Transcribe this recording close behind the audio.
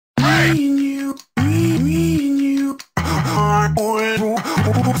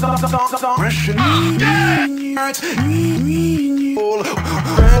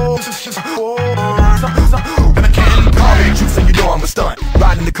So you know I'm a stunt.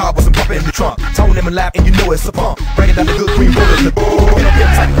 Riding in the car with some bumping in the trunk. Tone them and laugh and you know it's a pump. Breaking down the good green roller in the boom. And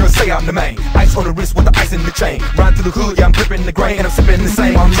I'm type of girl say I'm the main. Ice on the wrist with the ice in the chain. Riding through the hood, yeah I'm gripping the grain. And I'm sipping the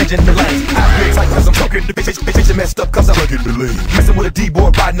same, I'm changing the lanes. I feel tight cause I'm choking the bitch. Bitch messed up cause I'm fucking the lane. Messing with a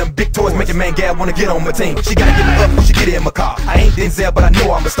D-boy, riding them big toys. Making man gal wanna get on my team. She gotta get me up, she get it in my car. I ain't Denzel but I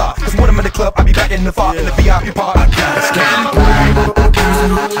know I'm a star. Cause when I'm in the club, I be back in the far. In the VIP part, I gotta stand.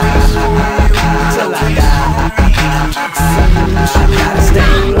 Till I die. I gotta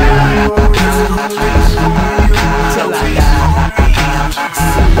stay till I die. I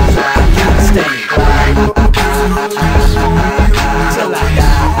gotta stay till I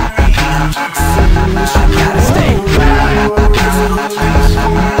die. I gotta stay till I die.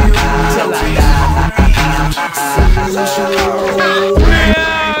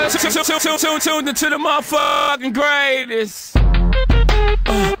 Tuned into the motherfucking greatest.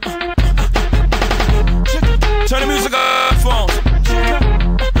 Turn the music up, phones.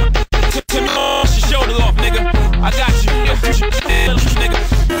 Turn your shoulder off, nigga. I got you, nigga.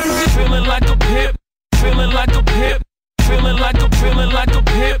 Feeling like a pimp, feeling like a pimp, feeling like a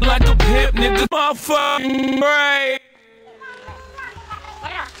pimp, like a pimp, nigga. Motherfucking right.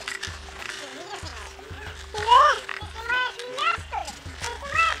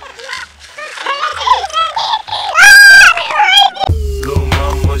 Little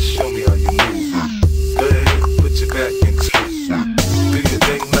mama, show me how you move. Go ahead, put your back into it. Do your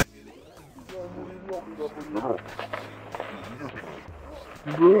thing like.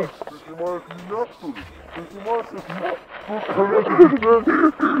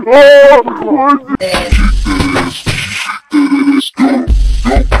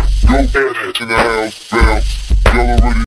 Go to the house,